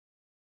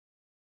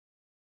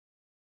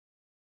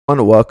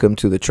Welcome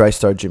to the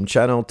Tristar Gym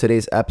channel.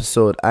 Today's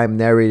episode, I'm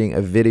narrating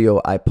a video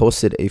I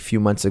posted a few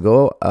months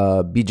ago,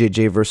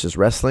 BJJ versus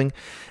wrestling,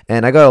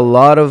 and I got a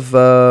lot of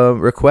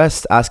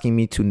requests asking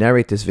me to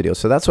narrate this video.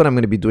 So that's what I'm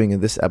going to be doing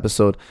in this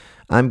episode.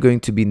 I'm going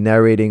to be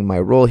narrating my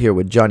role here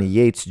with Johnny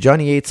Yates.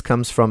 Johnny Yates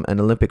comes from an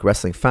Olympic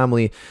wrestling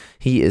family.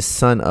 He is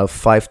son of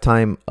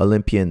five-time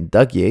Olympian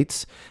Doug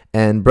Yates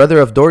and brother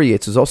of Dory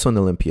Yates, who's also an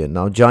Olympian.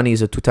 Now, Johnny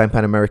is a two-time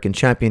Pan American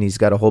champion. He's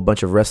got a whole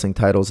bunch of wrestling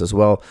titles as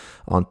well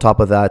on top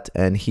of that,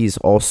 and he's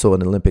also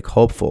an Olympic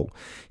hopeful.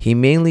 He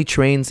mainly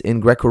trains in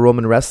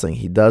Greco-Roman wrestling.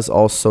 He does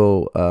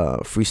also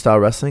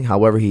freestyle wrestling.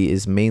 However, he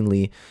is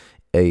mainly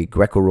a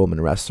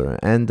Greco-Roman wrestler.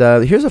 And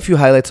here's a few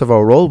highlights of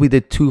our role. We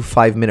did 2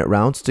 5-minute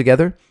rounds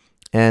together.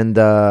 And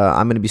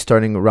I'm going to be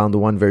starting round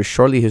 1 very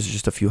shortly. Here's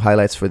just a few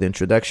highlights for the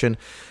introduction.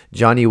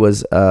 Johnny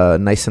was a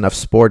nice enough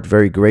sport,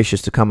 very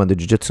gracious to come on the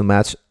jiu-jitsu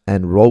match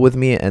and roll with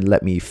me and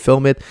let me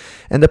film it.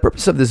 And the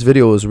purpose of this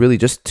video was really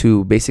just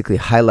to basically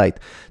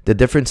highlight the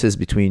differences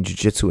between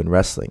jiu-jitsu and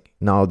wrestling.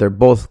 Now, they're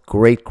both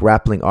great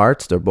grappling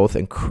arts. They're both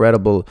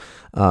incredible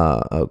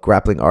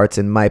grappling arts.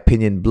 In my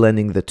opinion,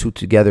 blending the two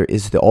together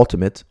is the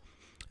ultimate.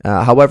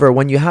 However,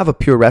 when you have a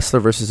pure wrestler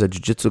versus a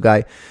jiu-jitsu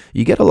guy,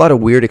 you get a lot of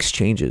weird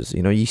exchanges.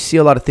 You know, you see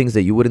a lot of things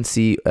that you wouldn't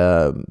see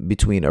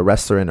between a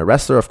wrestler,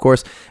 of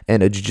course,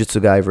 and a jiu-jitsu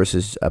guy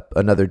versus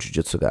another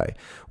jiu-jitsu guy.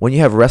 When you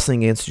have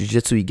wrestling against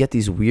jiu-jitsu, you get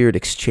these weird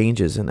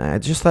exchanges, and I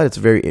just thought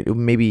it would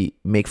maybe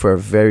make for a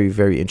very,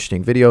 very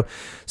interesting video.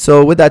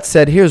 So with that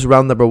said, here's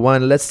round number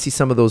 1. Let's see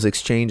some of those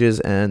exchanges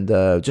and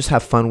just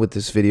have fun with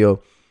this video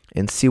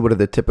and see what are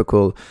the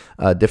typical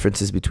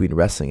differences between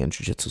wrestling and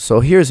jiu-jitsu. So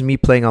here's me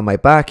playing on my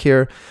back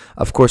here.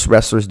 Of course,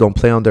 wrestlers don't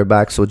play on their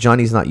back, so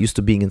Johnny's not used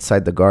to being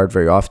inside the guard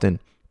very often.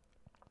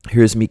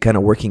 Here's me kind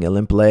of working a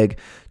limp leg,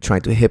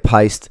 trying to hip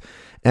heist,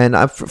 and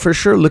I'm for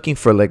sure looking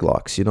for leg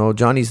locks. You know,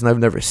 I've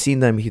never seen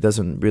them. He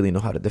doesn't really know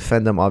how to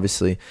defend them,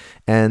 obviously.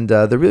 And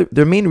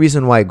the main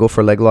reason why I go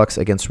for leg locks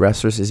against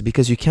wrestlers is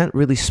because you can't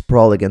really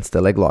sprawl against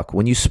the leg lock.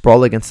 When you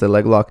sprawl against the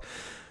leg lock,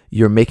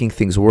 you're making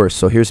things worse.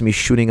 So here's me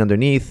shooting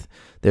underneath.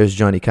 There's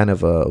Johnny kind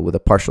of with a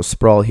partial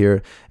sprawl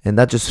here, and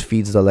that just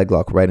feeds the leg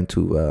lock right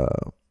into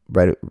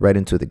right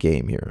into the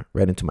game here,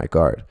 right into my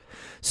guard.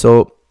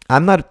 So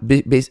I'm not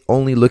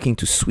only looking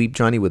to sweep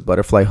Johnny with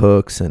butterfly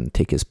hooks and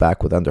take his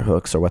back with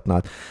underhooks or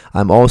whatnot.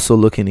 I'm also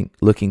looking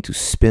to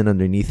spin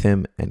underneath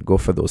him and go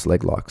for those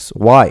leg locks.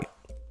 Why?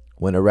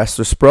 When a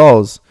wrestler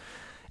sprawls,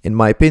 in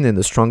my opinion,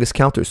 the strongest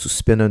counter is to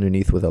spin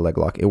underneath with a leg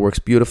lock. It works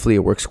beautifully.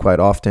 It works quite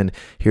often.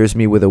 Here's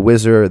me with a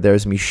whizzer.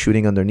 There's me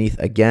shooting underneath.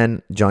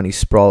 Again, Johnny's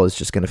sprawl is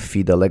just going to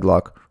feed the leg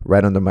lock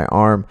right under my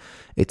arm.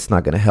 It's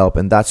not going to help.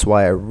 And that's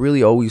why I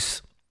really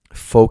always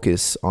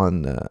focus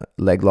on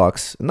leg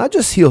locks. Not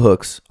just heel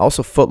hooks,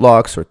 also foot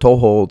locks or toe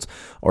holds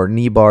or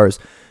knee bars.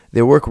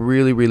 They work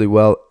really, really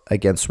well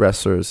against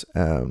wrestlers.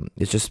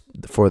 It's just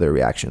for their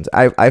reactions.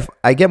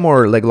 I get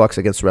more leg locks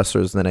against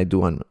wrestlers than I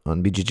do on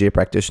BJJ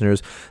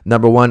practitioners.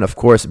 Number one, of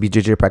course,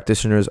 BJJ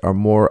practitioners are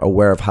more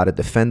aware of how to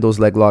defend those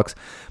leg locks.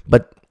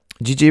 But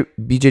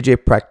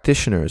BJJ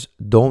practitioners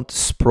don't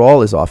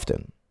sprawl as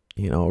often.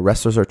 You know,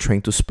 wrestlers are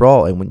trained to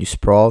sprawl. And when you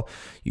sprawl,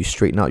 you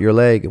straighten out your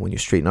leg. And when you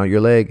straighten out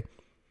your leg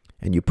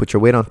and you put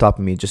your weight on top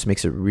of me, it just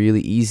makes it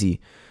really easy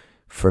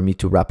for me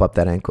to wrap up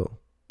that ankle.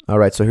 All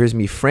right, so here's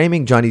me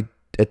framing. Johnny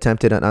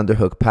attempted an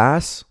underhook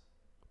pass.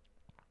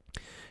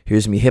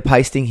 Here's me hip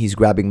heisting. He's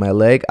grabbing my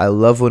leg. I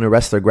love when a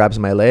wrestler grabs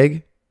my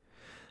leg.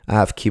 I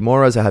have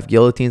kimuras, I have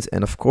guillotines,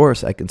 and of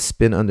course, I can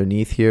spin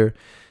underneath here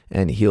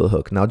and heel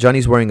hook. Now,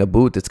 Johnny's wearing a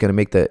boot. It's going to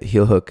make the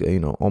heel hook, you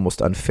know,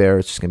 almost unfair.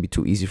 It's just going to be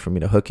too easy for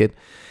me to hook it.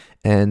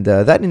 And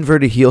that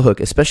inverted heel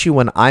hook, especially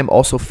when I'm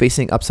also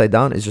facing upside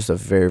down, is just a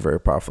very, very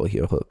powerful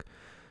heel hook.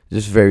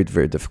 Just very,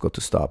 very difficult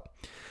to stop.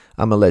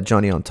 I'm going to let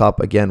Johnny on top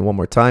again one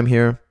more time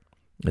here.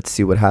 Let's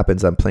see what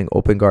happens. I'm playing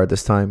open guard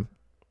this time.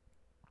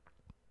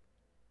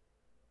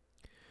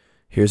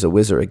 Here's a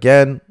whizzer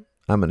again.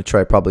 I'm going to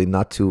try probably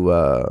not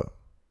to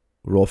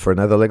roll for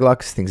another leg lock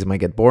because things might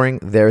get boring.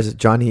 There's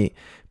Johnny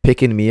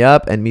picking me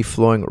up and me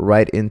flowing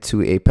right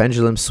into a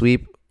pendulum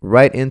sweep,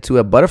 right into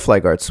a butterfly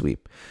guard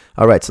sweep.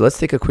 All right, so let's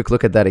take a quick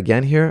look at that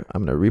again here.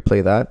 I'm going to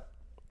replay that.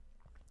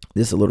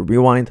 This is a little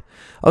rewind.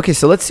 Okay,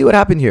 so let's see what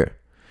happened here.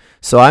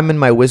 So I'm in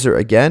my whizzer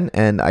again,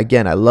 and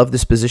again, I love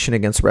this position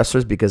against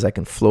wrestlers because I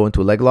can flow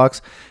into leg locks.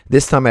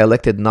 This time I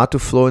elected not to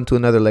flow into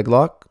another leg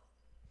lock,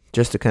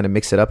 just to kind of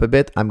mix it up a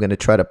bit. I'm going to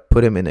try to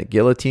put him in a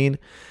guillotine.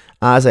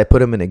 As I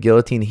put him in a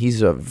guillotine,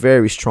 he's a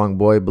very strong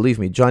boy. Believe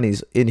me,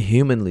 Johnny's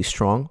inhumanly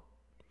strong.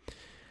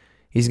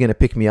 He's going to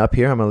pick me up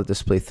here. I'm going to let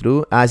this play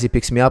through. As he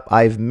picks me up,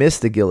 I've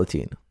missed the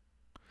guillotine.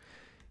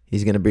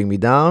 He's going to bring me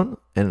down,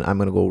 and I'm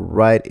going to go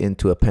right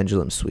into a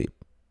pendulum sweep.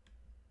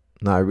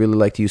 Now, I really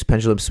like to use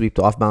pendulum sweep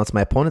to off-balance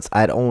my opponents.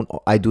 I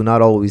do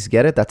not always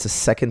get it. That's the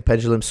second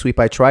pendulum sweep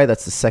I try.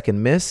 That's the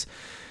second miss.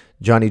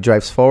 Johnny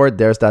drives forward.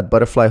 There's that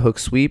butterfly hook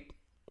sweep.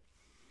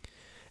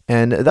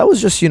 And that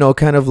was just, you know,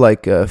 kind of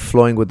like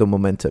flowing with the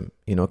momentum,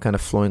 you know, kind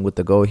of flowing with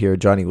the go here.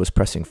 Johnny was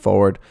pressing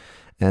forward,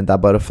 and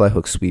that butterfly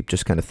hook sweep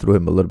just kind of threw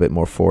him a little bit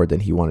more forward than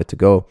he wanted to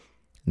go.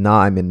 Now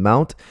I'm in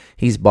mount.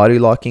 He's body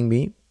locking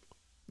me.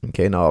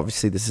 Okay, now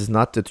obviously this is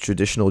not the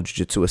traditional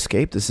jiu-jitsu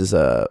escape. This is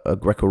a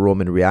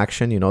Greco-Roman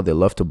reaction. You know, they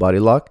love to body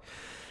lock.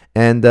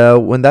 And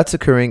when that's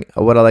occurring,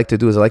 what I like to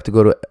do is I like to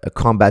go to a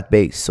combat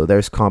base. So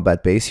there's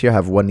combat base here. I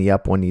have one knee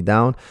up, one knee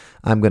down.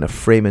 I'm going to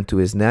frame into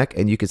his neck.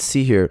 And you can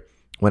see here,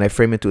 when I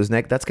frame into his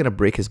neck, that's going to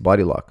break his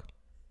body lock.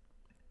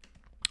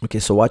 Okay,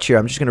 so watch here.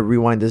 I'm just going to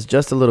rewind this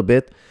just a little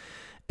bit.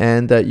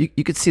 And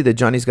you can see that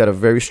Johnny's got a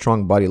very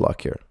strong body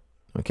lock here.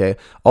 Okay,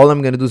 all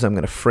I'm going to do is I'm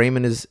going to frame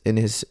on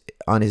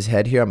his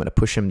head here. I'm going to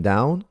push him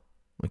down.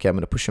 Okay, I'm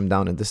going to push him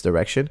down in this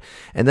direction.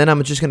 And then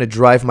I'm just going to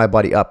drive my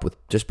body up with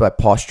just by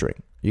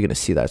posturing. You're going to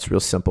see that. It's real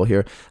simple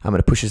here. I'm going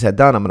to push his head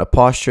down. I'm going to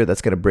posture.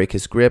 That's going to break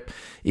his grip.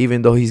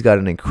 Even though he's got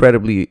an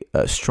incredibly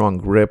strong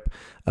grip,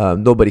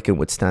 nobody can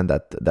withstand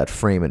that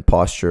frame and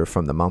posture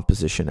from the mount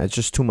position. It's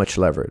just too much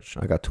leverage.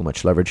 I got too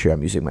much leverage here.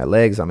 I'm using my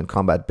legs. I'm in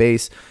combat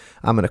base.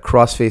 I'm going to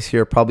cross face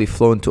here, probably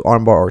flow into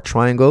armbar or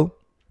triangle.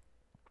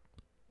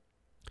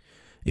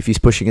 If he's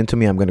pushing into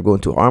me, I'm going to go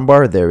into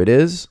armbar. There it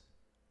is.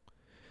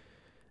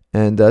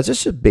 And it's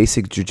just a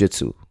basic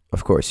jiu-jitsu,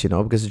 of course, you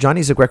know, because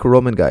Johnny's a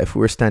Greco-Roman guy. If we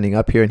were standing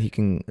up here and he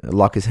can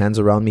lock his hands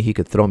around me, he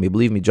could throw me.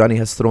 Believe me, Johnny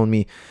has thrown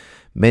me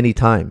many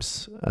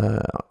times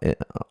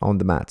on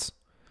the mats.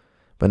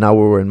 But now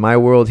we're in my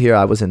world here.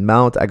 I was in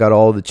mount. I got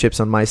all the chips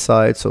on my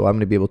side, so I'm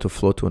going to be able to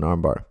flow to an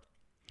armbar.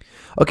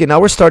 Okay, now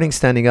we're starting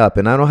standing up,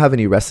 and I don't have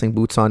any wrestling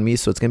boots on me,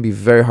 so it's going to be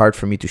very hard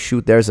for me to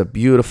shoot. There's a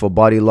beautiful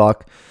body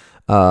lock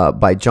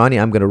by Johnny.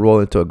 I'm going to roll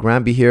into a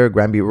Granby here.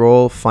 Granby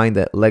roll, find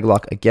that leg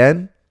lock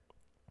again.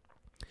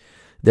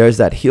 There's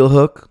that heel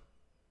hook,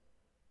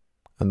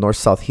 a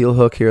north-south heel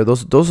hook here.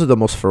 Those are the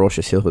most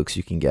ferocious heel hooks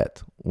you can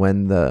get.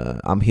 When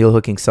I'm heel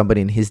hooking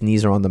somebody and his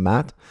knees are on the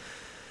mat,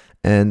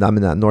 and I'm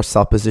in that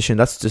north-south position,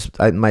 that's just,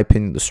 in my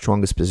opinion, the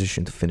strongest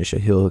position to finish a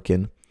heel hook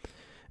in.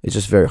 It's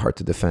just very hard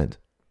to defend.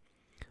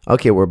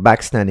 Okay, we're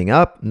back standing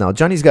up. Now,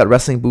 Johnny's got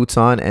wrestling boots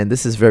on, and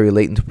this is very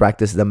late into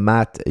practice. The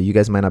mat, you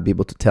guys might not be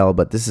able to tell,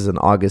 but this is in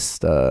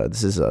August.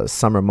 This is a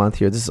summer month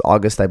here. This is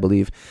August, I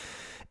believe.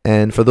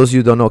 And for those of you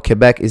who don't know,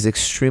 Quebec is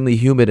extremely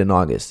humid in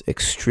August.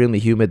 Extremely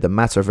humid. The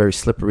mats are very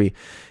slippery.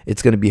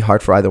 It's going to be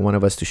hard for either one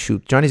of us to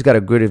shoot. Johnny's got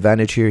a good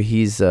advantage here.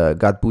 He's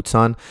got boots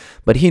on,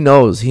 but he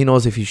knows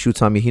if he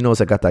shoots on me, he knows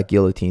I got that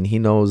guillotine. He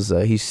knows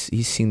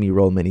he's seen me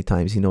roll many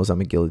times. He knows I'm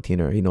a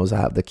guillotiner. He knows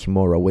I have the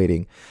kimura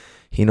waiting.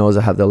 He knows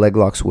I have the leg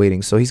locks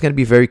waiting. So he's going to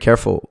be very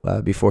careful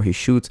before he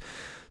shoots.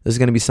 There's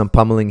going to be some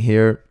pummeling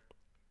here.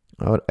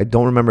 I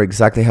don't remember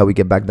exactly how we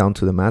get back down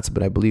to the mats,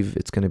 but I believe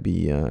it's going to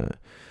be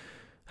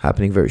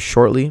happening very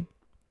shortly.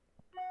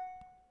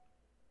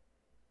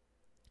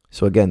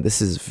 So again,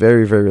 this is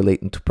very, very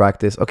late into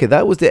practice. Okay,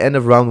 that was the end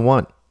of round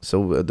one.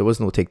 So there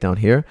was no takedown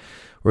here.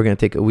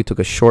 We took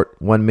a short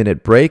 1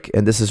 minute break,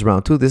 and this is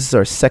round two. This is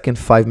our second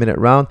 5-minute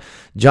round.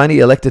 Johnny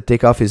elected to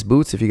take off his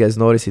boots. If you guys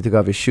notice, he took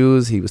off his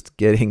shoes. He was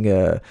getting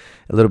a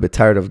little bit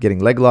tired of getting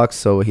leg locks,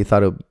 so he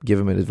thought it would give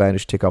him an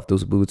advantage to take off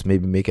those boots,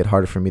 maybe make it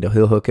harder for me to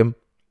heel hook him.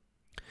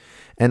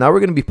 And now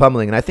we're going to be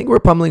pummeling, and I think we're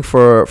pummeling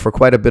for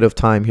quite a bit of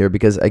time here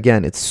because,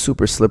 again, it's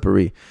super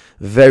slippery,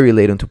 very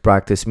late into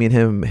practice. Me and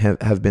him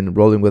have been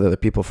rolling with other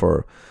people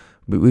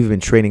we've been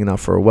training now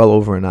for well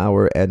over an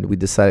hour, and we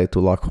decided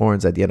to lock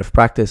horns at the end of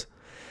practice.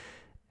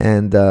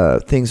 And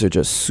things are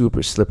just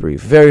super slippery,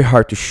 very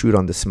hard to shoot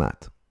on this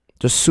mat,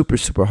 just super,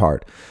 super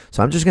hard.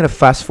 So I'm just going to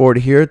fast forward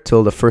here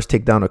till the first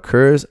takedown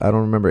occurs. I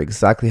don't remember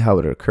exactly how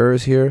it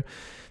occurs here.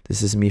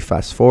 This is me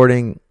fast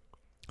forwarding.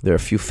 There are a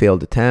few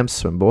failed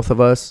attempts from both of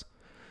us.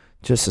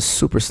 Just a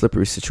super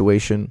slippery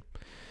situation.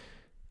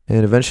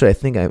 And eventually, I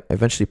think I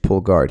eventually pull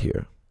guard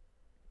here.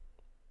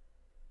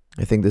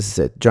 I think this is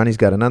it. Johnny's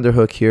got an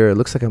underhook here. It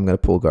looks like I'm going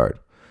to pull guard.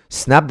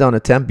 Snap down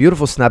attempt.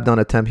 Beautiful snap down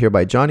attempt here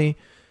by Johnny.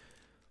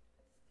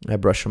 I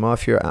brush him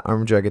off here.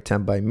 Arm drag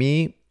attempt by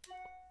me.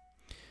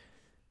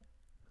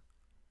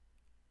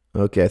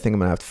 Okay, I think I'm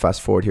going to have to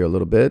fast forward here a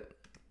little bit.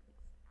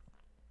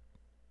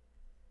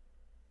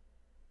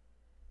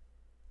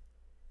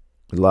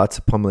 Lots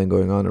of pummeling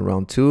going on in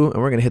round two.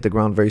 And we're going to hit the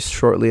ground very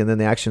shortly, and then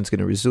the action is going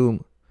to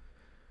resume.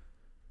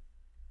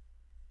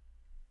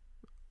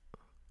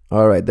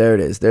 All right, there it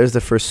is. There's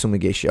the first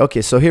sumigeshi.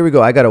 Okay, so here we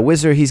go. I got a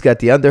whizzer. He's got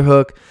the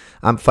underhook.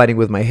 I'm fighting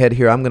with my head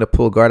here. I'm going to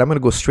pull guard. I'm going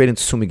to go straight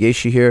into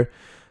sumigeshi here.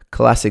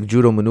 Classic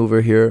judo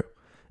maneuver here.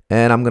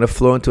 And I'm going to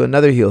flow into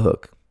another heel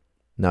hook.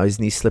 Now his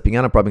knee's slipping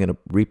out. I'm probably going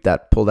to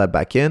pull that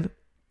back in.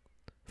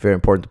 Very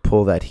important to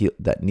pull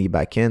that knee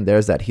back in.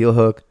 There's that heel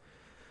hook.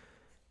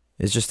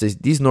 It's just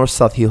these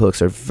north-south heel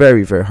hooks are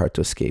very, very hard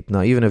to escape.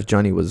 Now, even if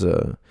Johnny was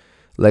a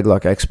leg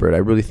lock expert, I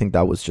really think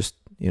that was just,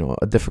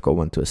 a difficult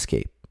one to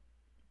escape.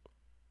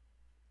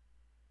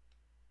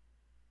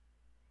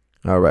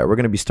 All right, we're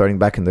going to be starting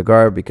back in the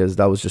guard because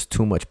that was just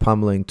too much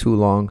pummeling, too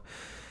long.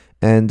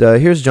 And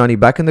here's Johnny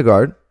back in the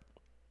guard.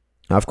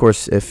 Now, of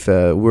course, if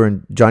we're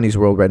in Johnny's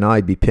world right now,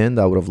 I'd be pinned.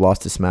 I would have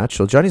lost this match.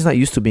 So Johnny's not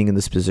used to being in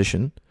this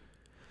position.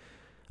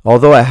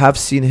 Although I have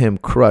seen him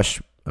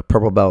crush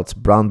purple belts,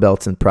 brown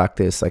belts in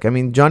practice.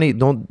 Johnny,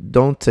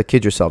 don't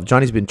kid yourself.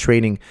 Johnny's been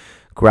training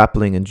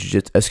grappling and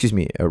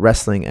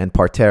wrestling and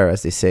parterre,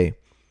 as they say.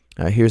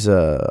 Here's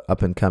a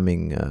up and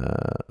coming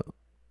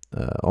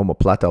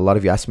omoplata. A lot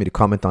of you asked me to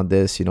comment on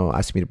this,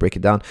 asked me to break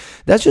it down.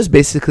 That's just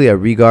basically a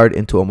regard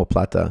into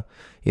omoplata.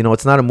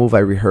 It's not a move I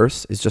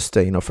rehearse. It's just,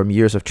 from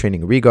years of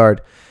training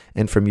regard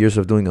and from years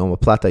of doing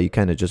omoplata, you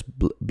kind of just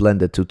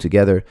blend the two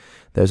together.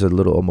 There's a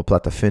little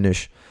omoplata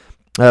finish.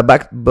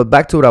 Back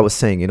to what I was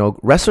saying.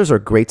 Wrestlers are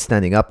great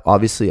standing up.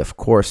 Obviously, of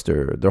course,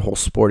 their whole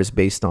sport is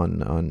based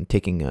on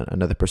taking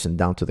another person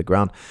down to the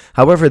ground.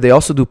 However, they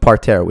also do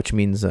parterre, which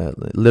means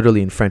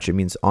literally in French it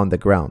means on the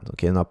ground.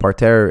 Okay, now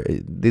parterre,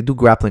 they do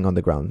grappling on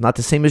the ground. Not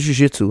the same as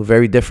jiu-jitsu,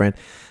 very different.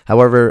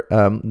 However,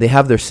 they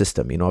have their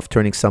system, of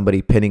turning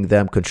somebody, pinning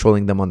them,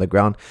 controlling them on the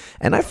ground,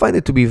 and I find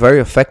it to be very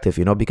effective.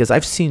 Because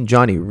I've seen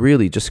Johnny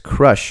really just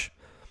crush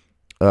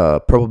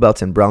purple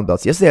belts and brown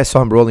belts. Yesterday, I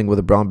saw him rolling with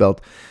a brown belt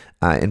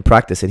in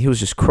practice, and he was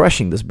just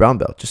crushing this brown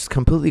belt, just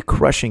completely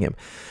crushing him.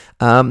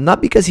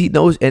 Not because he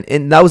knows,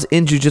 and that was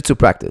in jiu-jitsu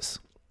practice,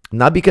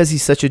 not because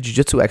he's such a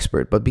jiu-jitsu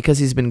expert, but because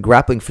he's been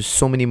grappling for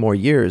so many more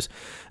years.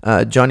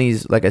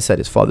 Johnny's, like I said,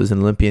 his father's an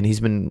Olympian. He's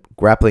been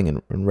grappling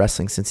and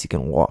wrestling since he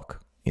can walk,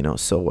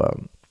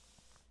 so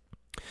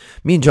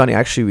me and Johnny,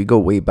 actually, we go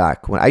way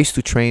back. When I used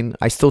to train,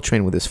 I still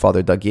train with his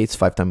father, Doug Yates,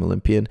 5-time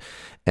Olympian.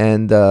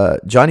 And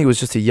Johnny was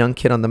just a young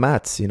kid on the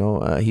mats. He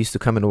used to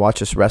come and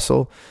watch us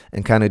wrestle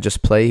and kind of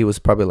just play. He was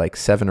probably like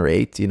 7 or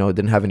 8,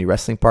 didn't have any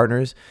wrestling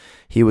partners.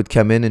 He would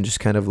come in and just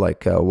kind of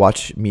like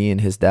watch me and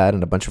his dad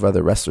and a bunch of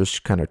other wrestlers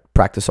kind of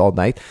practice all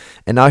night.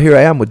 And now here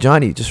I am with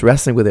Johnny, just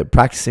wrestling with him,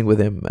 practicing with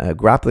him,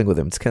 grappling with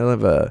him. It's kind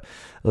of a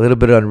little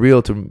bit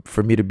unreal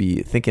for me to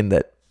be thinking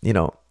that,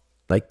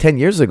 like 10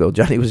 years ago,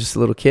 Johnny was just a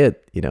little kid,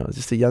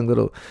 just a young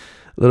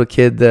little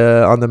kid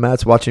on the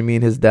mats watching me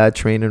and his dad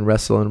train and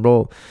wrestle and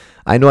roll.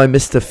 I know I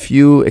missed a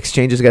few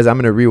exchanges, guys. I'm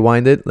going to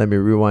rewind it. Let me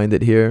rewind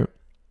it here.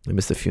 I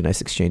missed a few nice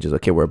exchanges.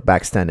 Okay, we're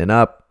back standing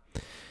up.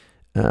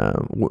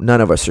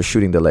 None of us are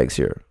shooting the legs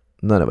here.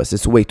 None of us.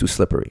 It's way too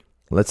slippery.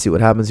 Let's see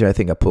what happens here. I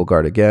think I pull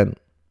guard again.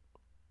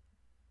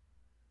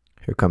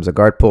 Here comes a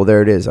guard pull.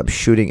 There it is. I'm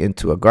shooting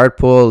into a guard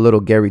pull. A little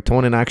Gary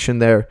Tonin action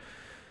there.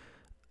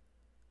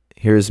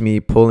 Here's me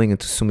pulling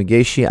into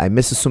Sumigeshi. I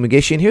miss a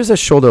Sumigeshi. And here's a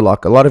shoulder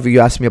lock. A lot of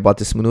you asked me about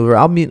this maneuver.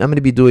 I'm going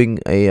to be doing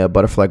a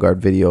butterfly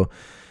guard video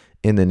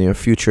in the near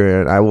future,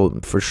 and I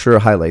will for sure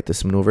highlight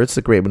this maneuver. It's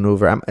a great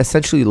maneuver. I'm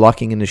essentially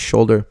locking in his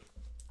shoulder.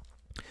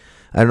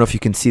 I don't know if you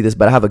can see this,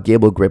 but I have a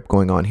gable grip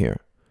going on here.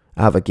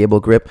 I have a gable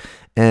grip,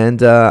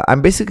 and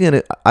I'm basically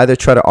going to either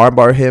try to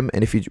armbar him,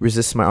 and if he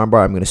resists my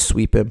armbar, I'm going to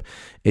sweep him.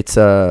 It's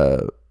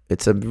a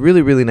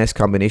really, really nice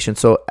combination.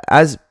 So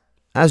as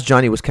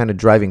Johnny was kind of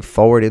driving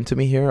forward into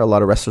me here, a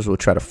lot of wrestlers will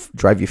try to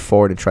drive you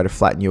forward and try to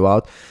flatten you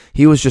out.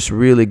 He was just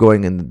really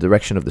going in the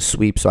direction of the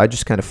sweep, so I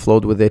just kind of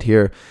flowed with it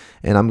here,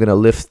 and I'm going to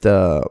lift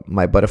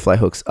my butterfly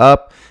hooks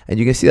up, and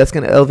you can see that's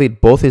going to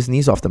elevate both his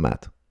knees off the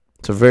mat.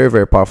 It's a very,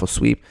 very powerful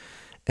sweep,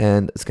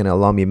 and it's going to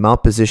allow me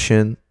mount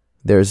position.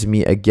 There's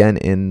me again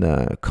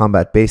in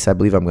combat base. I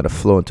believe I'm going to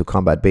flow into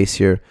combat base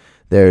here.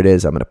 There it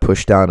is. I'm going to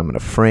push down. I'm going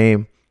to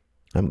frame.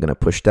 I'm going to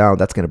push down.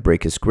 That's going to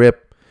break his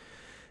grip.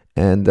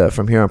 And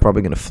from here, I'm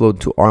probably going to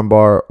float to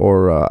armbar,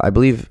 or I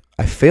believe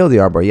I failed the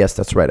armbar. Yes,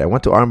 that's right. I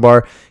went to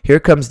armbar. Here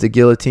comes the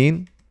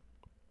guillotine.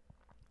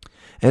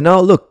 And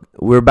now, look,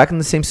 we're back in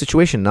the same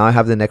situation. Now I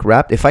have the neck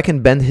wrapped. If I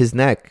can bend his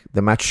neck,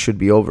 the match should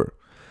be over.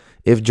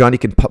 If Johnny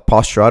can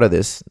posture out of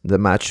this, the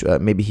match,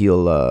 maybe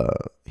he'll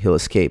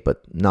escape.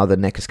 But now the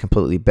neck is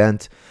completely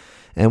bent.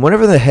 And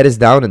whenever the head is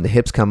down and the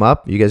hips come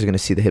up, you guys are going to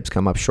see the hips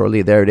come up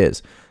shortly. There it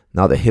is.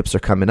 Now the hips are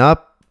coming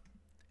up.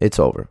 It's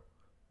over.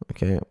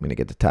 Okay, I'm going to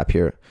get the tap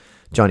here.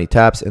 Johnny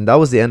taps, and that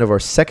was the end of our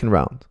second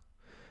round.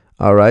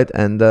 All right,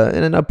 and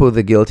then up with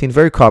the guillotine.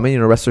 Very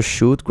common, wrestlers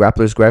shoot,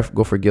 grapplers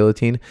go for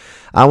guillotine.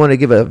 I want to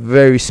give a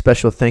very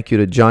special thank you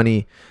to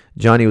Johnny.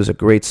 Johnny was a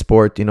great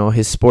sport.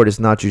 His sport is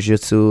not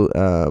jiu-jitsu,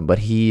 but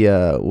he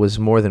was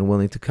more than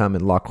willing to come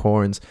and lock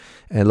horns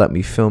and let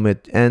me film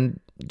it. And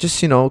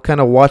just, kind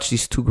of watch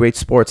these two great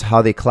sports,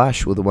 how they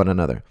clash with one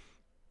another.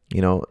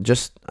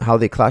 Just how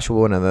they clash with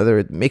one another.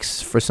 It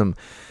makes for some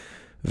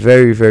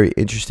very, very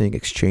interesting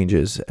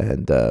exchanges,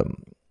 and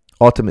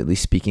ultimately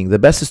speaking, the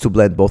best is to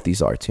blend both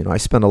these arts. I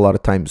spend a lot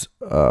of times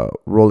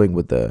rolling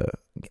with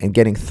and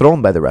getting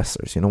thrown by the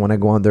wrestlers. When I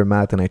go on their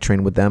mat and I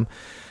train with them,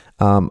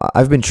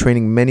 I've been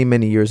training many,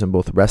 many years in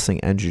both wrestling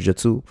and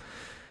jiu-jitsu.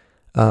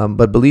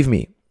 But believe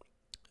me,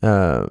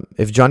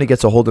 if Johnny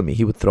gets a hold of me,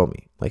 he would throw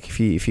me. Like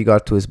if he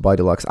got to his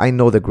body locks, I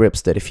know the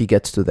grips that if he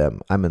gets to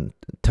them, I'm in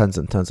tons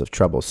and tons of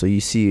trouble. So you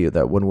see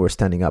that when we're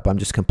standing up, I'm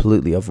just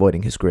completely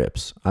avoiding his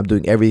grips. I'm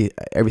doing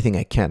everything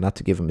I can not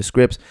to give him his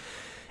grips.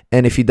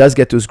 And if he does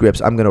get to his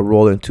grips, I'm going to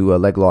roll into a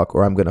leg lock,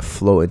 or I'm going to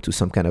flow into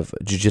some kind of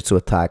jiu-jitsu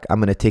attack. I'm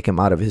going to take him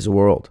out of his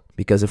world,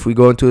 because if we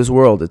go into his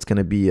world, it's going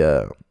to be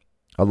a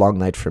long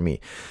night for me.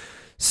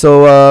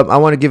 So I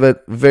want to give a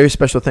very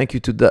special thank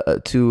you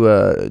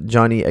to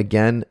Johnny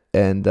again,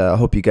 and I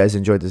hope you guys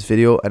enjoyed this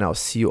video, and I'll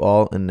see you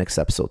all in the next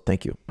episode.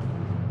 Thank you.